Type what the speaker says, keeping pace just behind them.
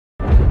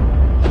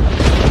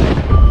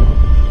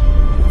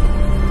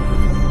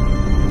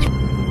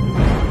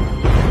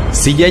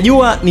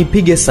Sijajua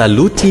nipige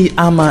saluti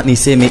ama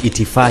niseme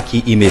itifaki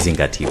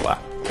imezingatiwa.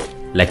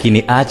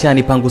 Lakini acha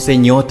nipanguse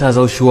nyota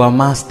za ushua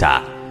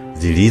master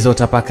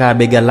zilizotapakaa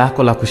bega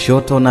lako la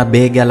kushoto na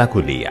bega la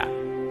kulia.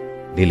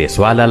 Lile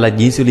swala la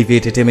jinsi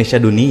ulivyotetemesha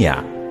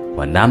dunia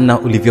kwa namna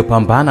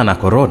ulivyopambana na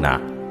corona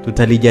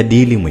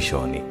tutalijadili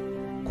mwishoni.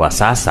 Kwa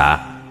sasa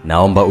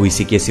naomba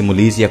uisikie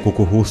simulizi ya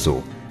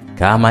kukuhusu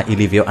kama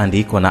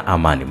ilivyoandikwa na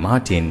Amani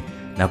Martin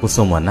na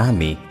kusomwa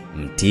nami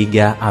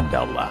MTIGA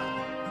Abdallah.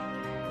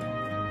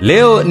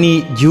 Leo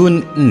ni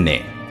June 4,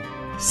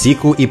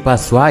 siku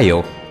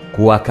ipaswayo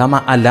kuwa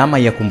kama alama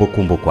ya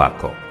kumbukumbu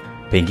kwako.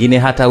 Pengine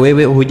hata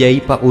wewe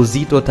hujaipa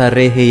uzito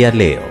tarehe ya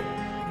leo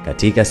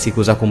katika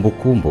siku za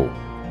kumbukumbu,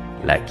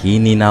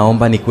 lakini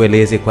naomba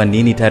nikueleze kwa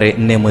nini tarehe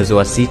 4 mwezi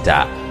wa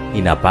 6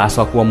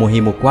 inapaswa kuwa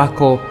muhimu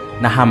kwako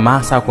na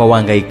hamasa kwa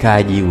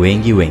wangaikaji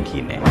wengi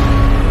wengine.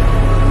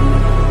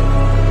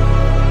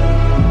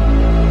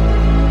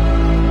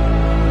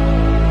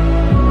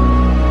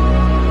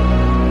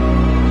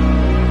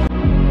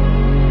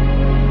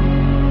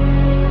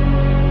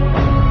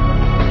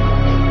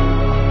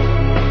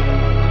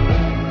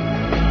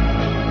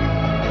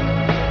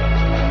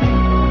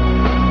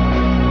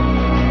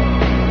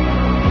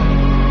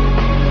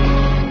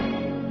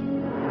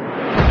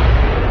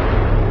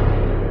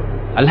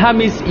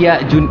 Alhamis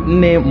ya June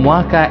 4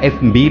 mwaka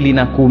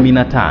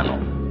 2015.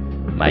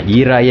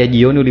 Majira ya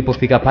jioni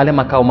ulipofika pale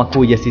makao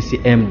makuu ya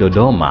CCM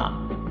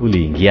Dodoma,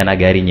 uliingia na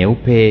gari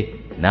nyeupe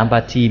namba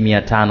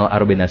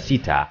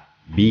T546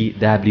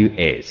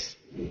 BWS.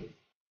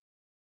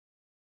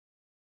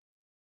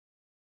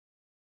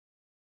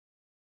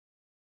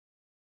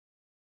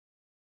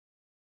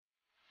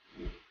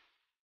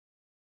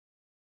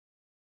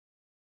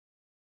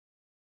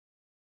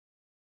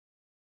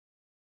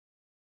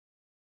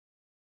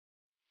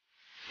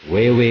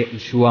 Wewe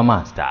mshua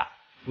master,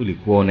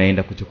 ulikuwa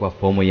unaenda kuchukua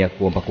fomu ya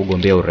kuomba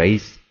kugombea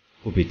urais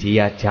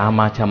kupitia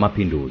Chama cha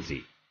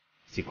Mapinduzi.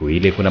 Siku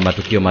ile kuna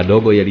matukio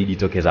madogo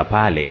yalijitokeza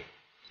pale.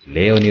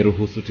 Leo ni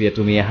ruhusu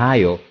tuyatumie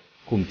hayo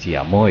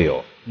kumtia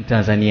moyo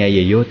Mtanzania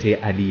yeyote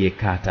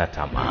aliyekata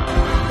tamaa.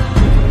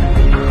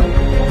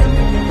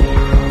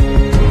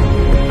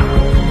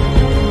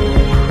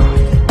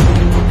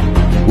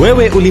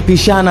 Wewe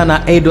ulipishana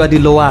na Edward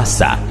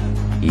Lowassa.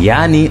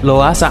 Yani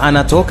Lowassa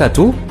anatoka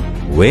tu,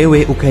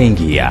 wewe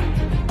ukaingia.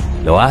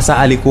 Lowassa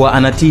alikuwa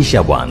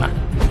anatisha bwana.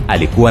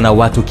 Alikuwa na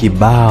watu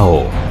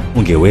kibao.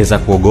 Ungeweza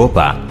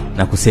kuogopa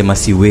na kusema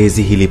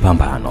siwezi hili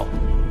pambano.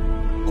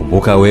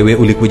 Kumbuka wewe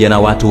ulikuja na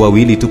watu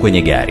wawili tu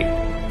kwenye gari.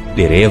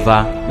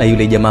 Dereva na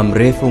yule jamaa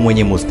mrefu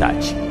mwenye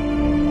mustachi.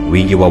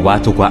 Wingi wa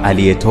watu kwa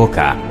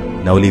aliyetoka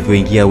na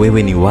ulivyoingia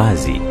wewe ni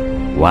wazi.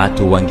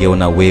 Watu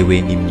wangeona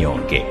wewe ni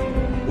mnyonge.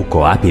 Uko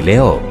wapi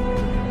leo?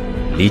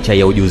 Licha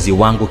ya ujuzi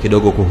wangu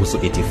kidogo kuhusu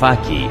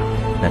itifaki,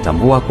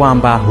 natambua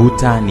kwamba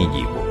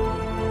hutanijibu.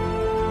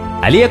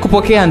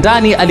 Aliyekupokea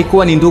ndani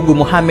alikuwa ni ndugu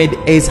Mohamed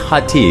S.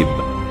 Hatib.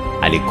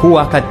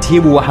 Alikuwa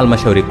katibu wa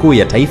halmashauri kuu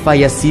ya taifa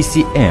ya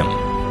CCM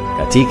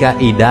katika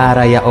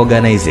idara ya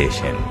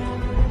organization.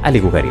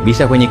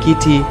 Alikukaribisha kwenye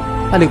kiti.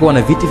 Alikuwa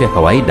na viti vya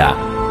kawaida,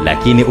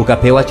 lakini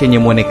ukapewa chenye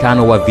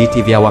muonekano wa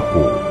viti vya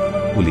wakuu.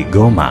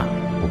 Uligoma,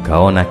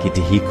 ukaona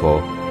kiti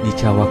hiko ni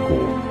cha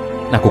wakuu.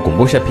 Na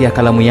kukumbusha pia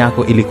kalamu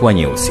yako ilikuwa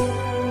nyeusi.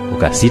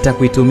 Ukasita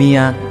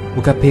kuitumia,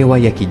 ukapewa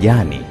ya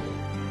kijani.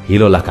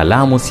 Hilo la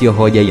kalamu sio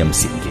hoja ya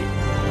msingi.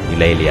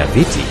 Ila ile ya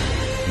viti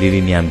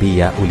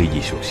liliniambia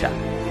ulijishusha.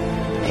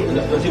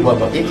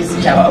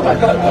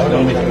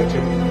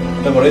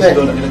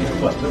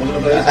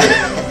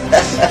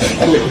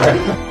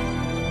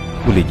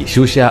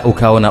 Ulijishusha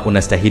ukaona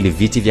unastahili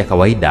viti vya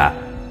kawaida.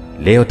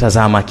 Leo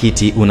tazama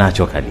kiti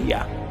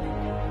unachokalia.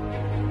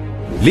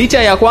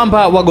 Licha ya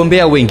kwamba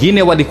wagombea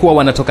wengine walikuwa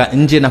wanatoka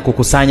nje na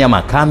kukusanya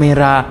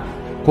makamera,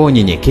 kwa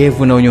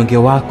unyenyekevu na unyonge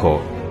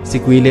wako,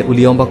 siku ile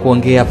uliomba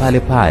kuongea pale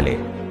pale.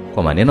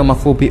 Kwa maneno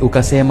mafupi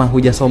ukasema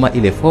hujasoma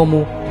ile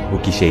fomu,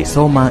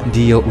 ukishaisoma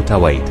ndio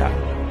utawaita.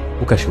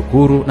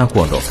 Ukashukuru na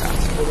kuondoka.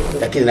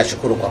 Lakini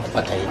nashukuru kwa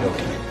kupata hii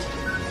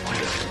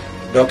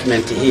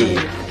document hii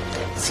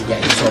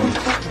sijaisoma.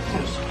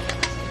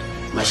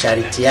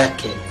 Masharti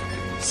yake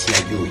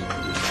siyajui.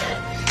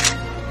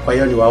 Kwa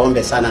hiyo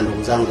niwaombe sana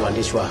ndugu zangu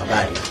waandishi wa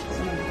habari,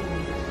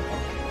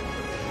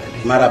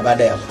 mara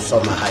baada ya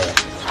kusoma haya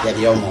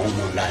yaliyomo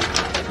humu ndani,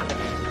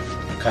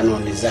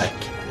 kanuni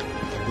zake,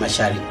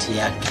 masharti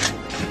yake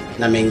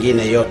na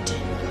mengine yote,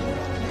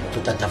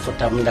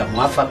 tutatafuta muda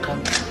mwafaka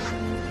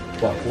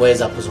wa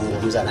kuweza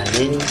kuzungumza na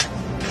ninyi,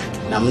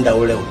 na muda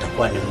ule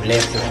utakuwa ni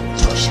mrefu wa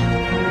kutosha.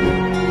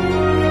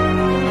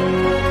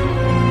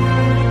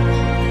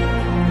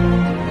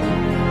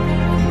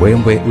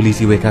 Wembe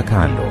uliziweka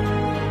kando.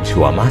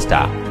 Mshua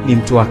master ni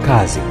mtu wa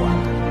kazi bwana.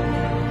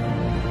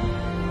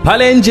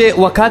 Pale nje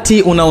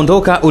wakati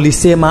unaondoka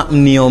ulisema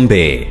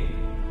mniombe.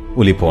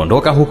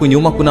 Ulipoondoka huku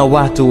nyuma kuna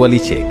watu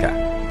walicheka.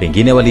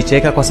 Pengine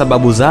walicheka kwa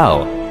sababu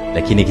zao,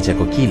 lakini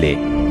kicheko kile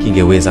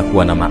kingeweza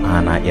kuwa na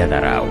maana ya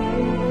dharau.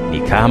 Ni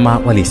kama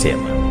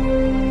walisema,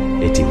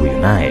 eti huyu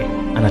naye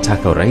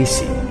anataka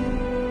uraisi.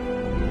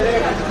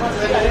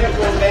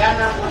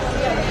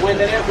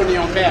 muendelee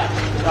kuniombea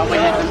kwa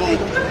Mwenyezi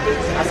Mungu.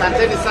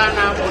 Asanteni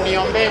sana,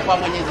 uniombee kwa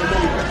Mwenyezi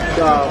Mungu.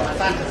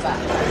 Asante sana.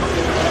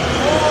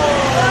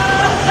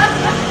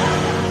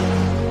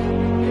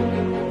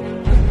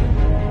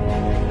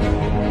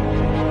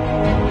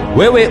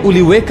 Wewe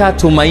uliweka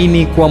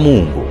tumaini kwa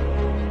Mungu,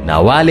 na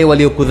wale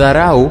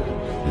waliokudharau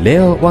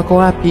leo wako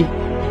wapi?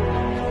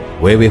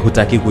 Wewe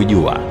hutaki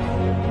kujua,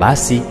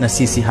 basi na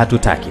sisi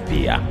hatutaki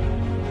pia.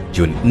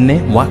 Juni 4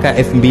 mwaka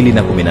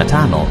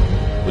 2015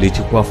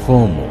 ulichukua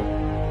fomu,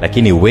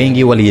 lakini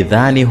wengi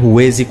walidhani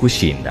huwezi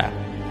kushinda.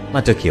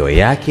 Matokeo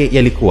yake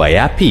yalikuwa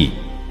yapi?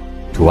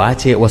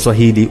 Tuache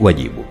Waswahili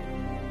wajibu.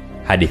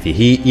 Hadithi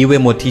hii iwe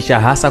motisha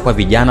hasa kwa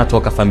vijana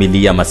toka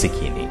familia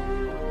masikini,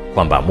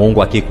 kwamba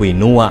Mungu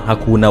akikuinua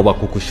hakuna wa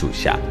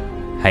kukushusha.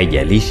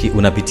 Haijalishi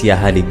unapitia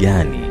hali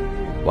gani,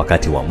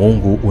 wakati wa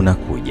Mungu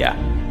unakuja.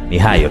 Ni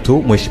hayo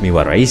tu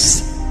Mheshimiwa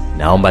Rais.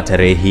 Naomba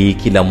tarehe hii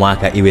kila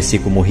mwaka iwe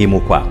siku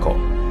muhimu kwako.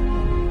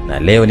 Na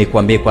leo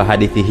nikwambie kwa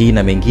hadithi hii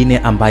na mengine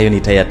ambayo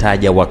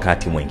nitayataja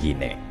wakati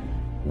mwingine.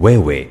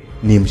 Wewe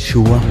ni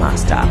mshua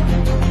master.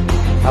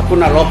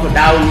 Hakuna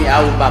lockdown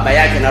au baba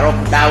yake na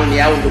lockdown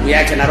au ndugu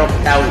yake na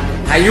lockdown.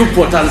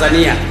 Hayupo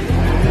Tanzania.